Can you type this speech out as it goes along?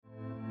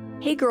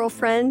Hey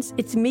girlfriends,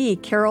 it's me,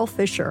 Carol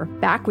Fisher,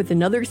 back with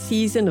another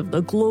season of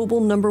the global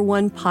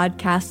 #1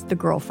 podcast, The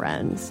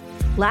Girlfriends.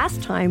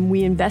 Last time,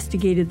 we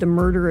investigated the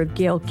murder of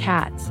Gail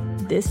Katz.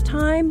 This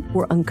time,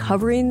 we're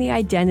uncovering the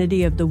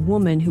identity of the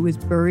woman who was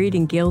buried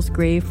in Gail's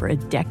grave for a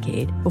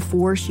decade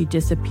before she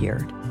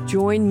disappeared.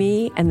 Join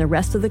me and the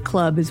rest of the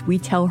club as we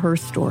tell her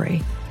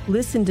story.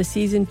 Listen to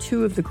Season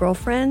 2 of The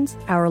Girlfriends,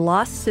 Our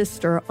Lost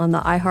Sister on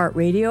the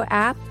iHeartRadio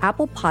app,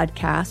 Apple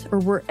Podcasts, or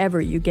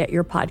wherever you get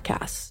your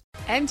podcasts.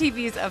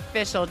 MTV's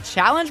official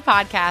Challenge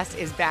podcast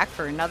is back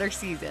for another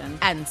season.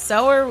 And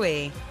so are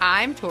we.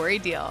 I'm Tori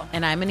Deal.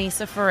 And I'm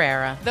Anissa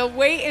Ferreira. The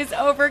wait is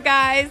over,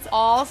 guys.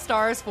 All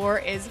Stars 4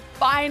 is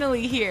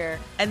finally here.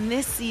 And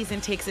this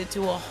season takes it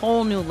to a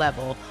whole new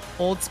level.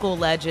 Old school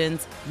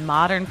legends,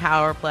 modern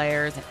power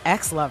players, and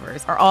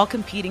ex-lovers are all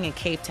competing in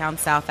Cape Town,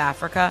 South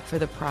Africa for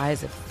the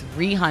prize of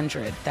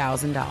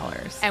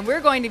 $300,000. And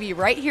we're going to be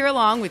right here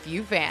along with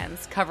you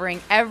fans,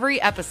 covering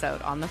every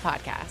episode on the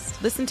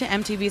podcast. Listen to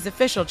MTV's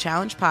official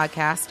Challenge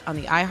podcast on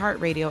the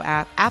iHeartRadio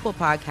app, Apple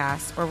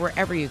Podcasts, or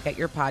wherever you get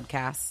your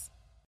podcasts.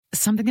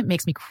 Something that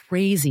makes me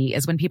crazy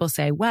is when people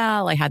say,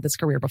 well, I had this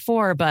career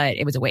before, but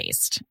it was a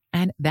waste.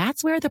 And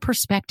that's where the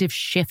perspective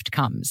shift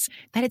comes,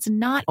 that it's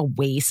not a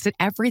waste, that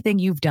everything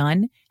you've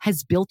done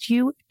has built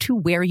you to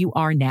where you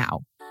are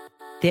now.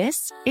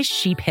 This is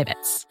She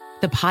Pivots,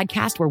 the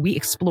podcast where we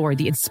explore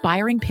the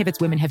inspiring pivots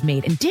women have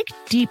made and dig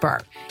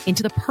deeper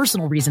into the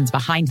personal reasons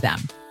behind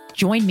them.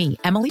 Join me,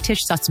 Emily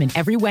Tish Sussman,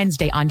 every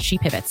Wednesday on She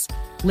Pivots.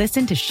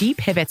 Listen to She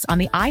Pivots on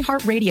the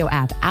iHeartRadio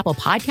app, Apple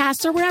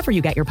Podcasts, or wherever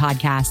you get your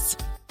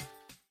podcasts.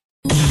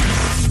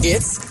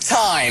 It's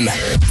time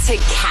to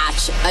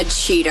catch a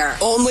cheater.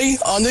 only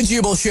on the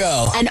Jubal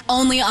Show. And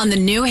only on the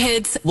new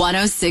hits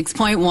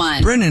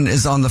 106.1. Brennan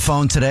is on the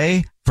phone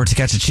today for To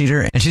Catch a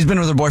Cheater, and she's been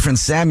with her boyfriend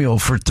Samuel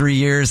for 3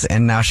 years,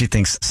 and now she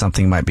thinks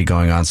something might be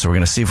going on, so we're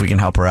going to see if we can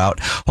help her out.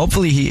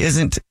 Hopefully he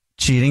isn't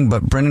cheating,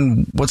 but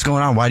Brennan, what's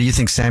going on? Why do you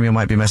think Samuel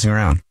might be messing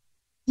around?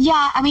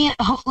 Yeah, I mean,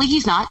 hopefully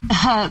he's not,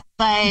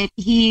 but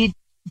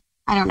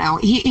I don't know.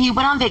 He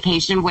went on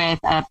vacation with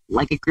a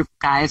group of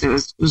guys. It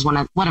was one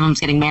of them's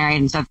getting married,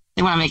 and so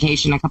they went on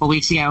vacation a couple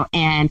weeks ago.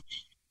 And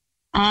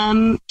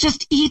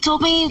he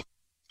told me,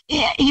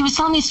 he was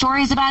telling me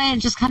stories about it.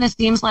 It just kind of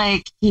seems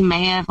like he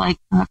may have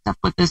hooked up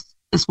with this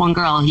one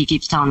girl he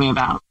keeps telling me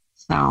about.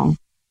 So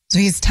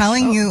he's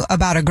telling you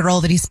about a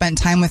girl that he spent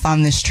time with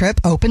on this trip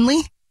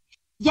openly?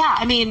 Yeah,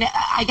 I mean,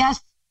 I guess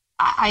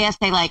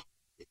they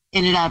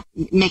ended up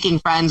making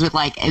friends with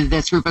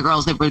this group of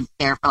girls that were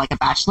there for a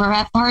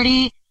bachelorette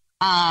party.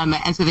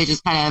 And so they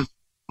just kind of,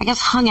 I guess,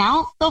 hung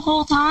out the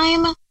whole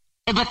time.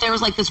 But there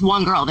was this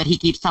one girl that he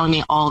keeps telling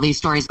me all these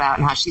stories about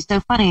and how she's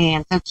so funny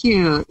and so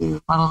cute and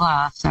blah, blah,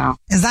 blah. So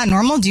is that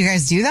normal? Do you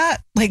guys do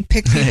that? Pick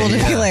people to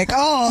be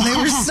oh, they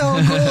were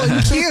so cool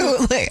and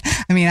cute.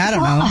 I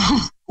don't know.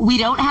 We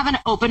don't have an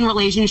open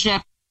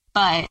relationship,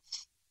 but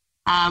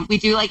we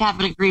do have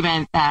an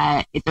agreement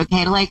that it's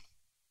okay to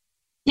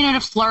to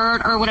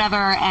flirt or whatever.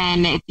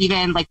 And it's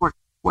even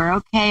we're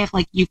okay if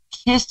you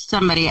kiss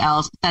somebody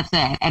else, that's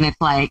it. And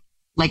it's like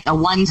a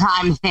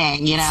one-time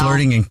thing,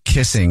 Flirting and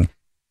kissing,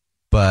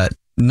 but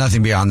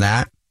nothing beyond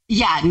that.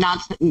 Yeah,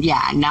 not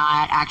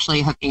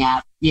actually hooking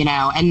up,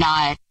 and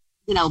not,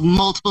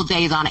 multiple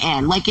days on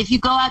end. If you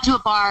go out to a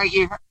bar,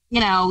 you're,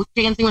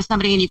 dancing with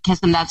somebody and you kiss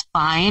them, that's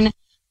fine.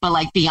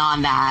 But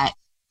beyond that,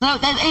 so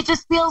it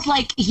just feels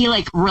like he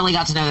really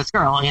got to know this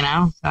girl,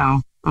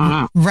 so.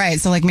 Right.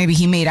 So maybe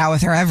he made out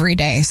with her every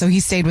day. So he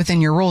stayed within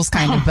your rules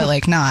kind of,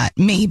 but not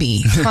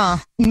maybe. Huh.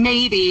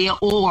 Maybe,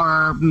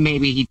 or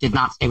maybe he did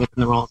not stay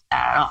within the rules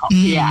at all.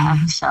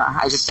 Yeah. So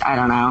I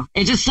don't know.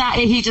 He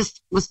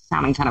just was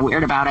sounding kind of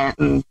weird about it.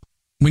 And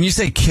when you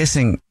say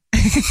kissing,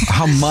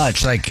 how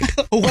much? Where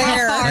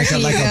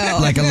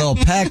like a little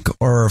peck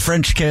or a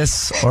French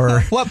kiss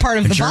or what part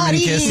of the German body?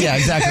 Kiss? Yeah,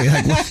 exactly.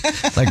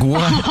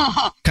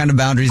 What kind of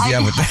boundaries do you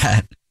have with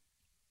that?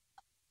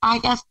 I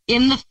guess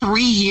in the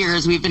 3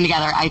 years we've been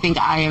together, I think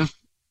I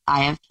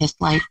have kissed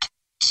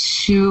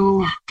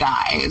 2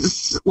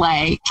 guys,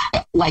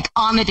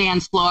 on the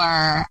dance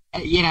floor,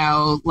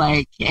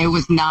 it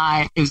was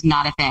not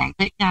a thing.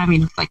 But yeah, I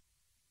mean, it's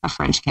a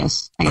French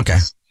kiss. Okay.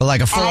 But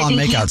a full-on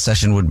makeout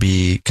session would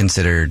be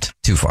considered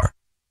too far.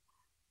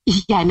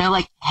 Yeah, no,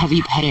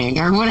 heavy petting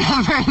or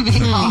whatever they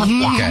call it.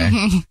 Yeah.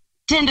 Okay.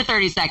 10 to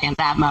 30 seconds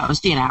at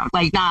most,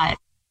 not.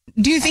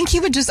 Do you think he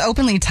would just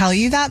openly tell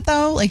you that,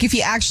 though? If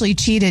he actually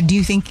cheated, do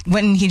you think,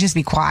 wouldn't he just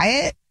be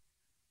quiet?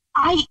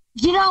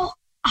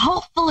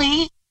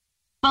 Hopefully.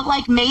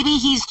 But, maybe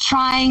he's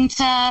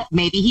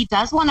maybe he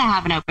does want to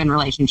have an open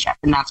relationship,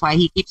 and that's why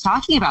he keeps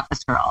talking about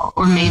this girl.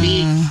 Or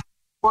maybe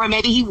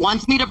he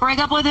wants me to break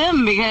up with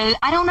him because,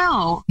 I don't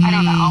know.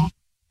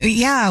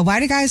 Yeah,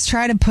 why do guys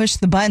try to push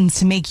the buttons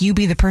to make you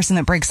be the person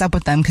that breaks up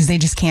with them because they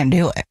just can't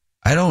do it?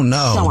 I don't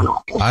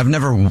know. I've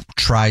never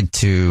tried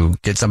to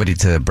get somebody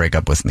to break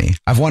up with me.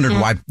 I've wondered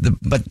why,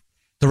 but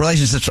the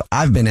relationships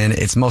I've been in,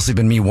 it's mostly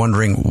been me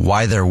wondering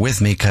why they're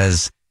with me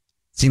because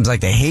seems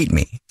like they hate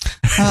me.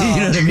 You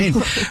know what I mean?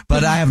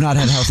 But I have not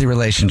had healthy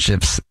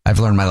relationships. I've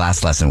learned my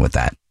last lesson with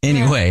that.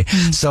 Anyway,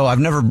 so I've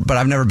never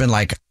been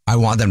like, I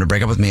want them to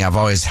break up with me. I've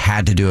always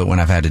had to do it when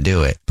I've had to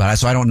do it.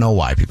 So I don't know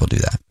why people do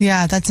that.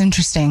 Yeah, that's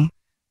interesting.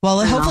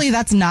 Well, hopefully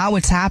that's not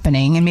what's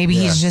happening, and maybe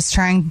he's just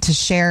trying to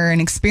share an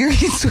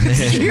experience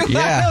with you.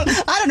 Yeah.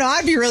 I don't know.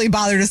 I'd be really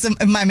bothered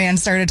if my man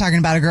started talking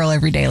about a girl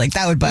every day. Like,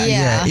 that would bug.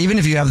 Yeah. Even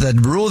if you have the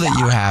rule that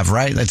you have,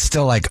 right? It's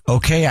still like,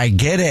 okay, I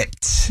get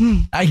it.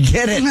 I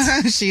get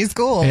it. She's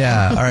cool.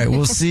 Yeah. All right.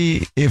 We'll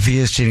see if he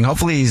is cheating.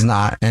 Hopefully he's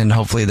not, and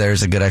hopefully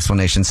there's a good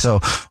explanation.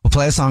 So we'll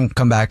play a song,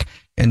 come back.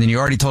 And then you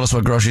already told us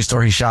what grocery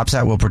store he shops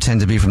at. We'll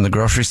pretend to be from the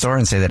grocery store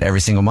and say that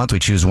every single month we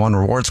choose one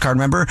rewards card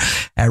member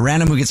at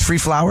random who gets free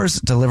flowers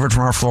delivered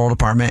from our floral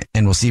department.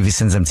 And we'll see if he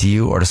sends them to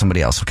you or to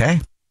somebody else. Okay?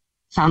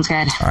 Sounds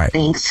good. All right.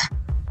 Thanks.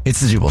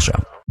 It's the Jubal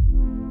Show.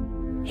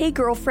 Hey,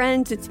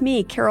 girlfriends, it's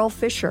me, Carol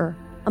Fisher.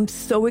 I'm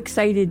so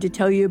excited to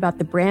tell you about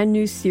the brand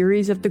new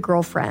series of The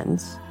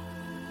Girlfriends.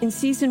 In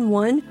season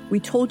 1, we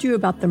told you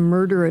about the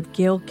murder of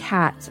Gail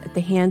Katz at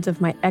the hands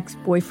of my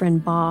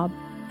ex-boyfriend, Bob.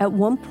 At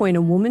one point,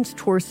 a woman's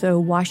torso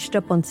washed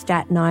up on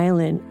Staten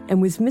Island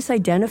and was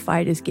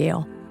misidentified as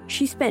Gail.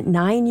 She spent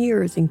 9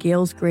 years in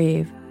Gail's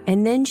grave,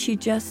 and then she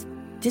just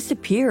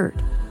disappeared.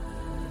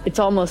 It's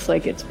almost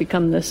like it's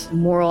become this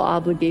moral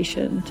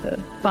obligation to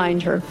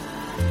find her.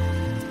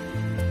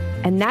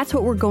 And that's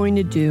what we're going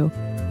to do.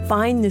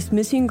 Find this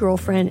missing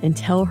girlfriend and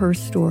tell her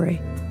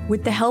story.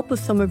 With the help of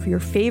some of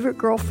your favorite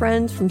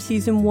girlfriends from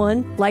season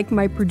 1, like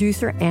my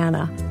producer,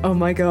 Anna. Oh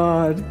my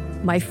God.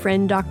 My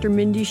friend, Dr.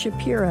 Mindy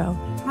Shapiro.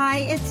 Hi,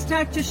 it's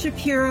Dr.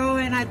 Shapiro,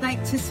 and I'd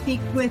like to speak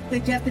with the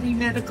Deputy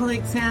Medical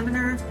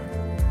Examiner.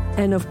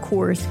 And of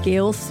course,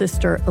 Gail's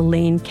sister,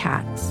 Elaine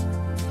Katz.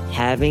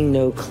 Having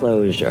no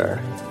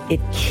closure, it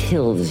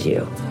kills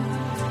you.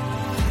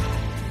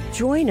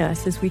 Join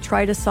us as we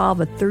try to solve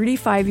a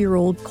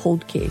 35-year-old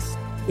cold case.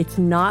 It's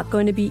not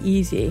going to be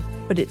easy,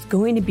 but it's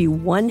going to be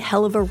one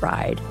hell of a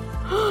ride.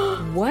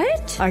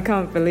 What? I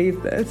can't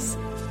believe this.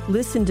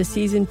 Listen to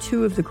season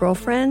 2 of The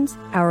Girlfriends,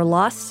 Our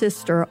Lost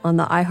Sister on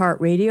the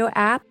iHeartRadio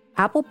app,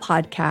 Apple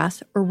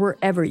Podcasts, or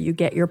wherever you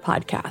get your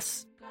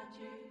podcasts.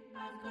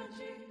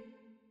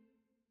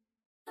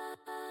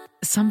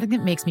 Something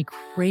that makes me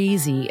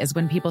crazy is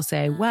when people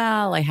say,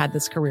 well, I had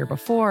this career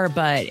before,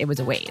 but it was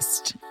a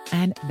waste.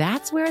 And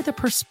that's where the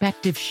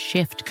perspective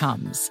shift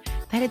comes,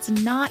 that it's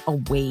not a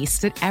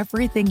waste, that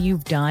everything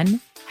you've done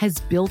has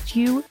built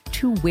you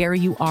to where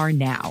you are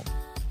now.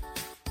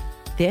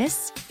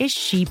 This is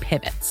She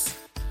Pivots,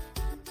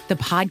 the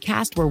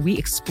podcast where we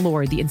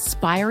explore the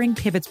inspiring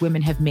pivots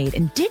women have made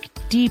and dig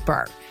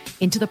deeper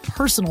into the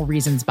personal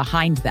reasons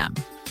behind them.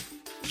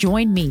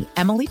 Join me,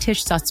 Emily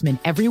Tish Sussman,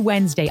 every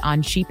Wednesday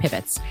on She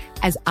Pivots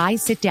as I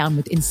sit down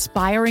with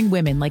inspiring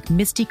women like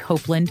Misty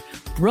Copeland,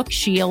 Brooke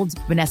Shields,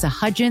 Vanessa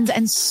Hudgens,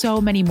 and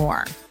so many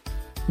more.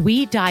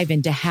 We dive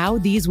into how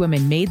these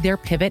women made their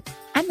pivot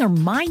and their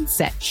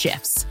mindset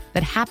shifts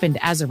that happened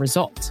as a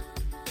result.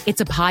 It's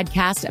a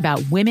podcast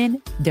about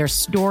women, their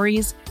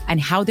stories,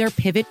 and how their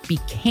pivot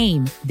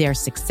became their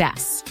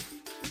success.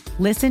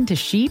 Listen to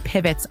She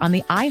Pivots on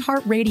the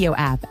iHeartRadio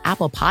app,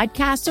 Apple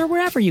Podcasts, or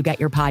wherever you get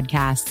your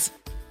podcasts.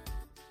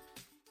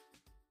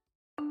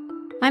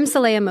 I'm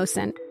Saleha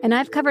Mohsen, and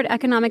I've covered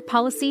economic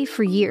policy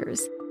for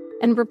years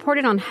and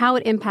reported on how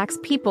it impacts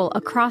people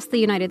across the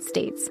United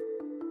States.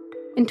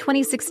 In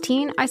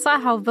 2016, I saw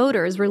how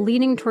voters were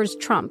leaning towards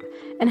Trump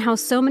and how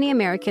so many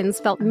Americans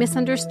felt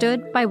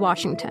misunderstood by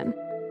Washington.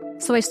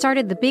 So I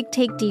started the Big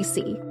Take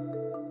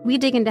DC. We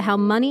dig into how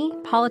money,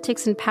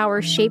 politics, and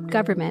power shape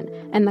government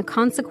and the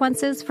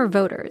consequences for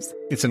voters.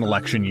 It's an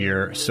election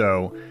year,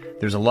 so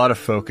there's a lot of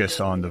focus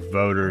on the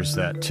voters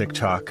that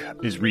TikTok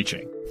is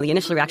reaching. The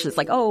initial reaction is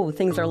like, oh,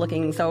 things are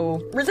looking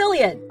so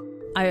resilient.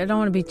 I don't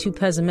want to be too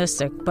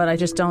pessimistic, but I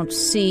just don't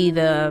see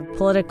the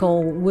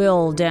political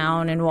will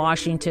down in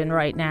Washington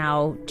right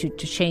now to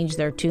change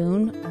their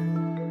tune.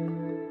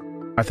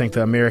 I think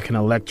the American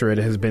electorate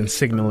has been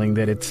signaling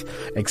that it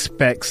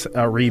expects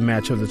a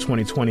rematch of the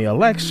 2020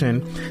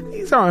 election.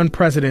 These are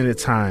unprecedented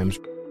times.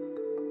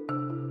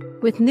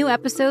 With new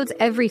episodes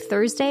every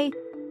Thursday,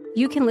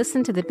 you can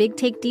listen to the Big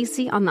Take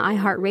DC on the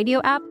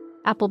iHeartRadio app,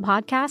 Apple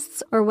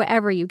Podcasts, or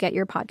wherever you get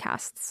your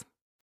podcasts.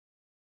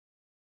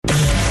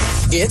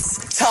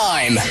 It's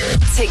time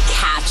to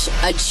catch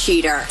a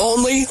cheater.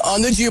 Only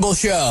on The Jubal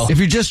Show. If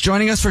you're just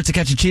joining us for To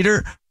Catch a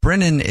Cheater,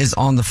 Brennan is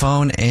on the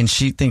phone and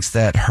she thinks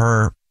that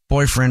her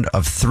boyfriend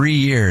of 3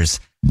 years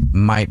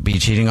might be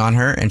cheating on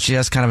her, and she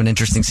has kind of an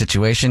interesting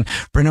situation.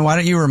 Brennan, why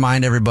don't you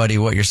remind everybody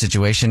what your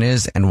situation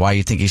is and why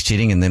you think he's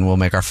cheating, and then we'll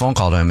make our phone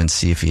call to him and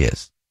see if he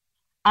is.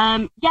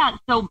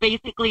 So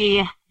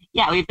basically,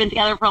 we've been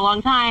together for a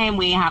long time.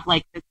 We have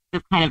like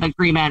this kind of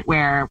agreement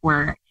where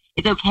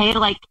it's okay to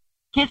like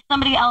kiss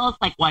somebody else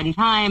like one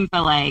time,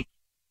 but like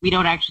we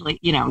don't actually,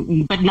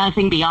 but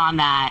nothing beyond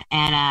that.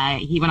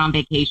 And he went on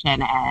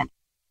vacation and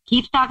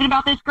keeps talking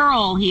about this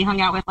girl he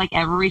hung out with like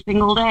every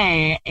single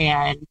day.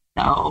 And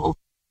so,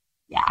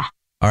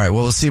 All right,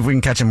 well, we'll see if we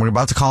can catch him. We're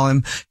about to call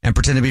him and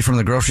pretend to be from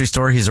the grocery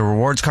store he's a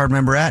rewards card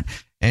member at,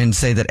 and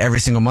say that every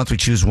single month we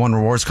choose one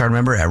rewards card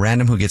member at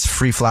random who gets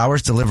free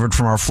flowers delivered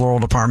from our floral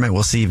department.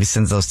 We'll see if he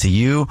sends those to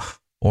you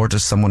or to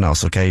someone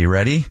else. Okay, you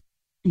ready?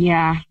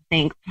 Yeah,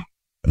 thanks.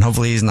 And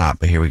hopefully he's not,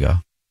 but here we go.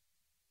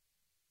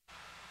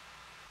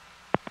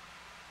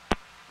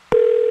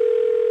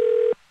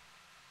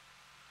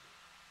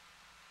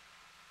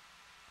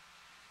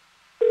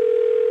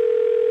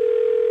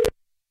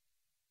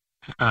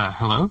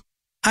 Hello?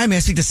 Hi, may I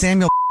speak to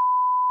Samuel?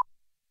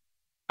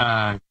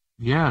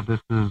 Yeah, this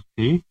is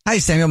he. Hi,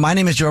 Samuel. My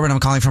name is Jordan. I'm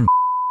calling from...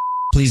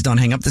 Please don't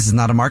hang up. This is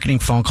not a marketing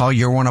phone call.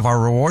 You're one of our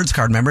rewards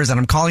card members, and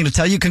I'm calling to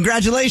tell you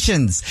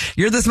congratulations.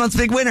 You're this month's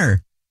big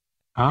winner.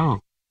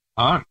 Oh,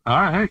 all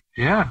right.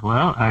 Yeah,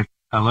 well, I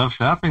love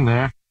shopping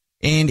there.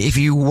 And if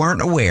you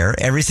weren't aware,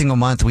 every single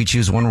month we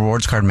choose one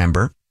rewards card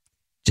member,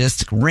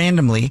 just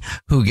randomly,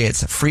 who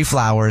gets free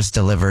flowers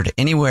delivered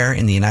anywhere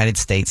in the United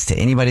States to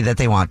anybody that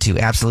they want to,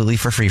 absolutely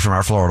for free from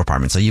our floral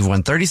department. So you've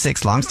won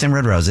 36 long stem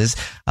red roses,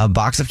 a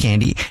box of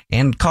candy,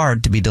 and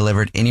card to be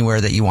delivered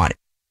anywhere that you want it.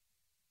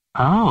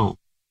 Oh,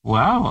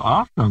 wow.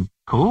 Awesome.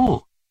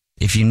 Cool.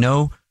 If you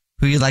know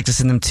who you'd like to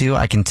send them to,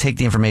 I can take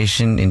the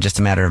information in just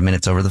a matter of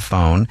minutes over the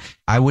phone.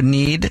 I would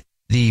need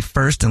the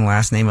first and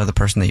last name of the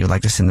person that you would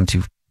like to send them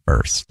to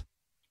first.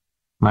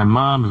 My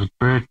mom's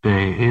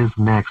birthday is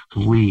next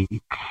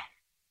week,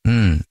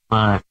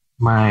 but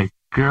my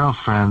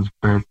girlfriend's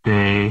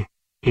birthday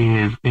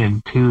is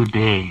in 2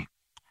 days.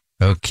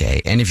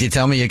 Okay, and if you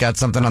tell me you got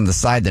something on the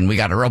side, then we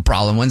got a real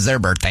problem. When's their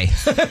birthday?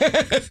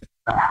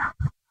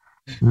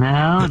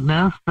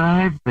 No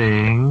side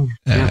thing.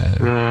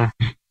 Just, all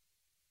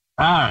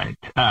right.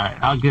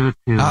 I'll give it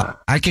to.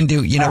 I can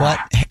do. You know what?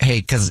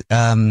 Hey, because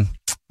I'm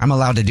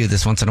allowed to do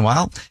this once in a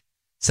while,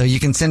 so you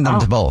can send them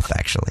to both,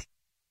 actually.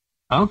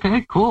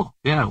 Okay, cool.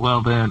 Yeah,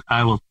 well then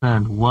I will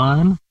send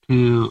one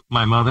to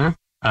my mother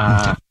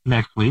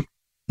next week.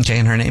 Okay,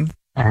 and her name?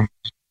 Her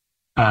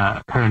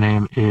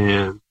name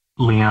is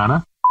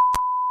Liana.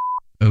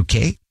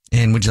 Okay,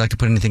 and would you like to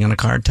put anything on a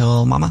card?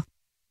 Tell Mama.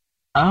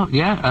 Oh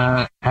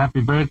yeah,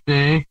 happy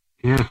birthday.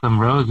 Here's some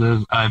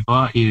roses I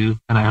bought you,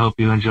 and I hope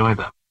you enjoy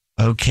them.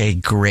 Okay,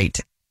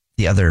 great.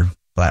 The other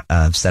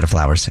set of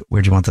flowers.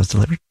 Where'd you want those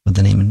delivered? With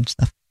the name and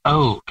stuff?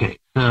 Okay,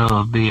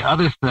 so the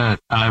other set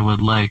I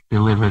would like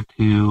delivered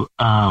to,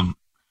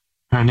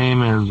 her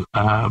name is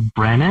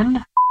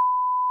Brennan.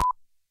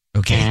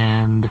 Okay.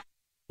 And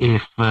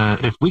if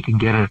we can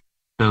get her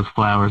those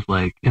flowers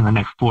like in the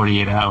next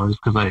 48 hours,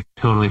 because I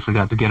totally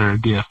forgot to get her a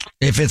gift.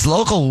 If it's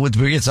local,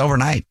 it's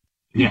overnight.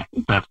 Yeah,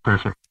 that's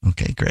perfect.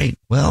 Okay, great.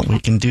 Well, we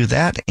can do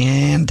that.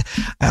 And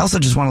I also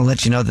just want to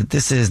let you know that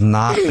this is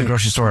not the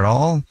grocery store at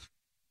all.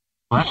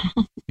 What?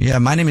 Yeah,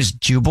 my name is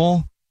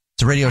Jubal.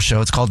 It's a radio show.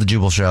 It's called The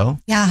Jubal Show.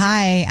 Yeah,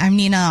 hi. I'm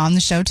Nina on the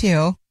show,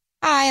 too.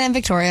 Hi, and I'm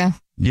Victoria.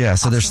 Yeah,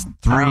 so there's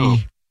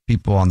three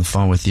people on the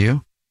phone with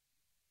you.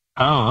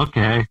 Oh,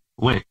 okay.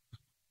 Wait,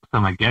 so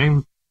am I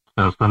getting...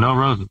 So no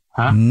roses,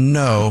 huh?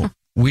 No.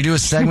 We do a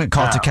segment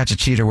called To Catch a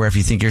Cheater, where if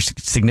you think your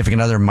significant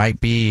other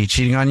might be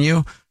cheating on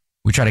you,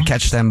 we try to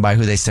catch them by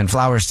who they send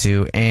flowers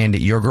to. And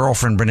your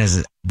girlfriend,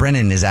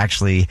 Brennan, is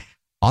actually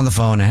on the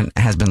phone and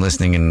has been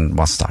listening and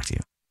wants to talk to you.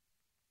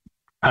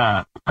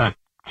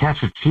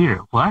 Catch a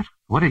cheater? What?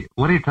 What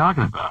are you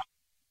talking about?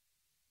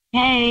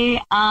 Hey,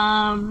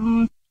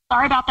 sorry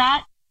about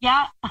that.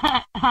 Yeah.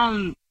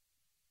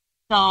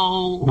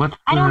 So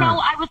I don't know.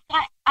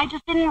 I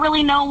just didn't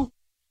really know.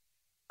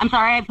 I'm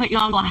sorry I put you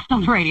on blast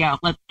on the radio.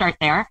 Let's start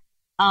there.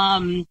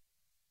 And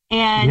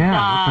yeah,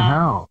 what the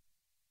hell?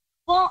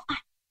 Well,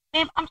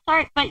 babe, I'm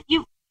sorry, but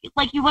you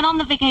went on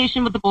the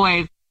vacation with the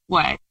boys,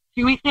 what,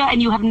 2 weeks ago,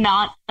 and you have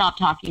not stopped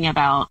talking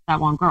about that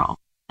one girl.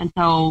 And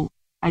so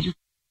I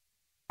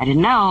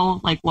didn't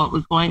know like what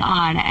was going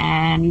on,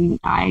 and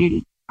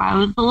I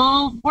was a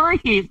little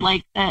worried,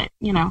 like that,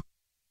 you know,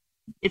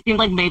 it seemed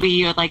like maybe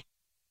you had like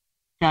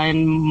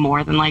done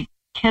more than like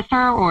kiss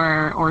her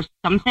or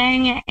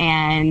something,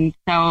 and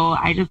so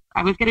I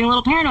was getting a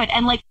little paranoid.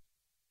 And like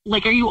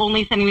are you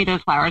only sending me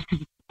those flowers because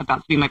it's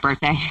about to be my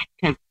birthday?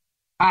 Because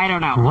I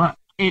don't know. What?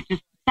 It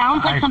just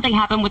sounds like something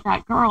happened with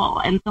that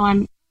girl, and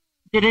so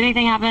did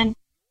anything happen?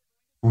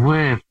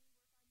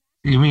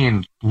 You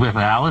mean with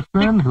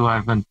Allison, who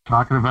I've been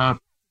talking about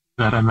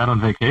that I met on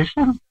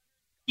vacation?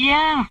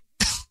 Yeah.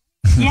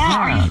 Yeah.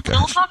 Are you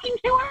still talking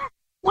to her?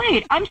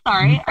 Wait, I'm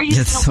sorry. Are you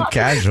still so talking?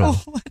 Casual.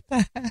 What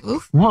the heck?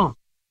 Well,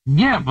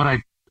 yeah, but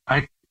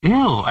I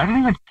didn't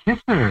even kiss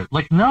her.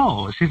 Like,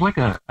 no, she's like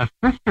a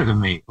sister to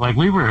me. Like,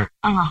 we were,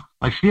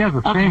 like, she has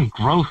the same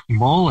gross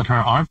mole in her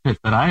armpit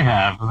that I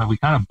have, and then we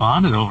kind of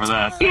bonded over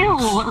that. Ew,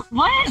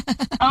 what?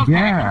 Okay.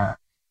 Yeah.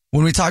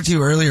 When we talked to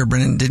you earlier,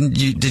 Brennan,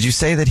 did you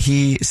say that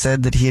he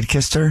said that he had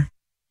kissed her?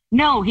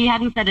 No, he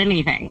hadn't said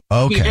anything.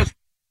 Okay.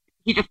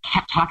 He just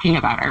kept talking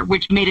about her,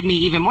 which made me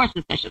even more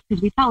suspicious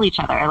because we tell each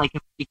other, like,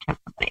 if we kiss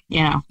somebody,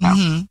 you know. So.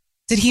 Mm-hmm.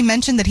 Did he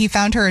mention that he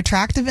found her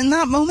attractive in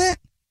that moment?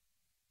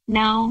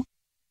 No.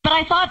 But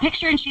I saw a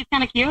picture and she's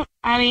kind of cute.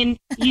 I mean,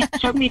 he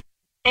showed me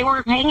they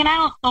were hanging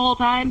out the whole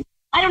time.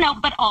 I don't know,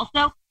 but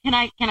also, can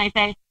I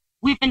say,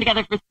 we've been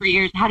together for 3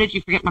 years. How did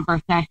you forget my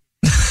birthday?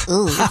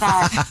 Ooh.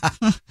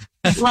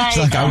 It's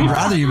like, I would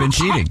rather you've been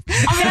cheating.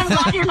 I mean, I'm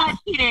glad you're not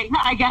cheating,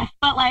 I guess,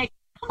 but like,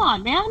 come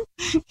on, man.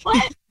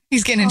 What?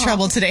 He's getting in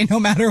trouble today, no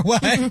matter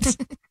what.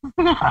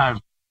 I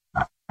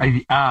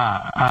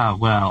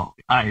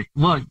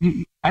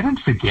didn't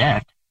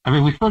forget. I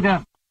mean, we still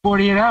got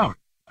 48 hours.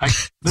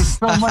 There's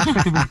so much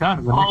that can be done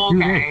in the next 2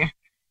 days.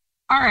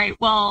 All right.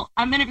 Well,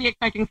 I'm going to be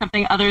expecting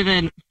something other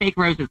than fake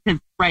roses because,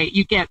 right,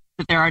 you get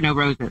that there are no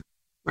roses,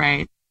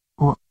 right?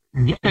 Well,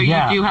 so you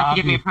do have to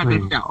give me a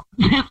present still.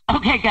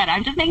 Okay, good.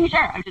 I'm just making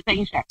sure.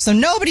 So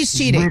nobody's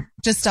cheating.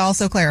 Just to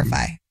also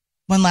clarify,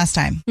 one last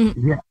time.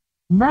 Yeah.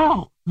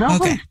 No.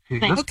 Nobody's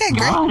cheating. Okay,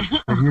 great.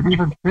 You didn't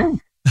even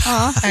think.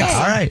 Oh,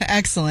 all right.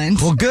 Excellent.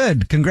 Well,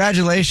 good.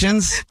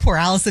 Congratulations. Poor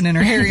Allison and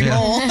her hairy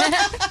mole.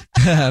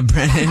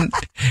 Brennan,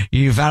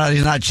 you found out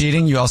he's not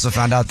cheating. You also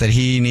found out that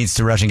he needs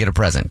to rush and get a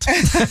present.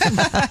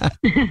 The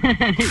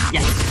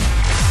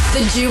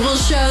Jubal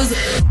Show's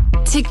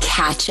To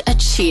Catch a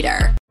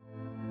Cheater.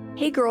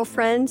 Hey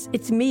girlfriends,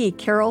 it's me,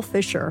 Carol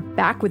Fisher,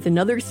 back with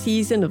another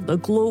season of the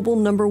global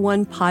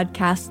 #1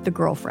 podcast, The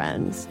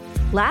Girlfriends.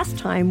 Last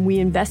time, we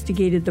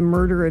investigated the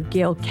murder of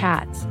Gail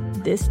Katz.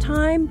 This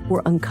time,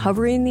 we're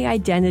uncovering the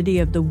identity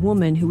of the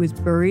woman who was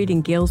buried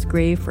in Gail's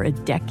grave for a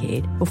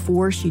decade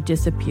before she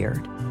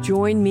disappeared.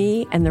 Join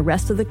me and the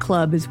rest of the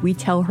club as we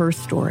tell her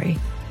story.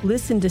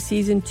 Listen to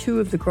Season 2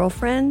 of The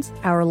Girlfriends,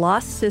 Our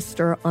Lost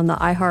Sister on the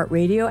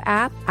iHeartRadio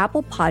app,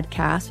 Apple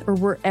Podcasts, or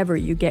wherever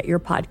you get your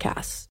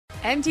podcasts.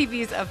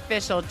 MTV's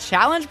official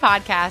Challenge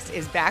podcast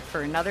is back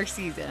for another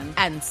season.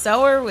 And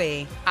so are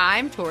we.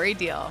 I'm Tori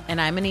Deal. And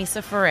I'm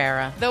Anissa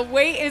Ferreira. The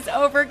wait is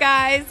over,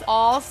 guys.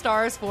 All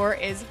Stars 4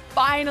 is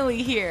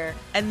finally here.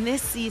 And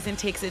this season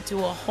takes it to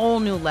a whole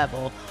new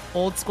level.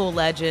 Old school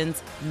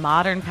legends,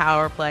 modern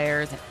power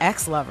players, and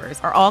ex-lovers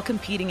are all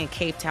competing in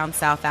Cape Town,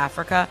 South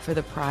Africa for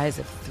the prize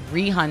of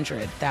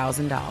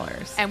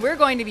 $300,000. And we're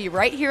going to be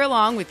right here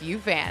along with you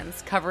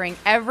fans, covering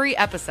every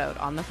episode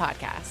on the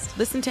podcast.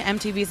 Listen to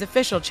MTV's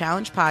official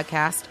Challenge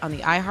podcast on the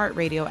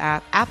iHeartRadio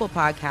app, Apple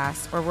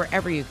Podcasts, or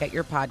wherever you get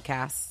your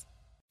podcasts.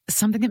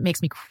 Something that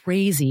makes me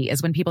crazy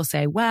is when people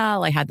say,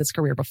 well, I had this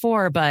career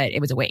before, but it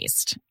was a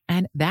waste.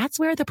 And that's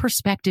where the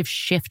perspective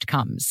shift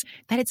comes,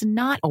 that it's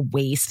not a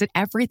waste, that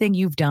everything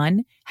you've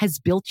done has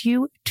built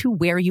you to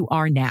where you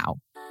are now.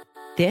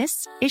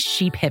 This is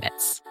She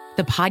Pivots,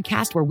 the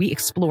podcast where we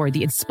explore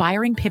the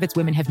inspiring pivots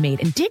women have made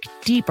and dig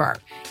deeper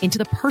into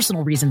the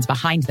personal reasons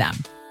behind them.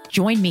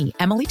 Join me,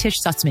 Emily Tish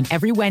Sussman,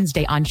 every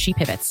Wednesday on She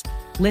Pivots.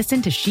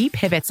 Listen to She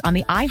Pivots on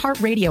the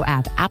iHeartRadio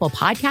app, Apple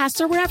Podcasts,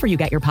 or wherever you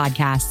get your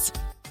podcasts.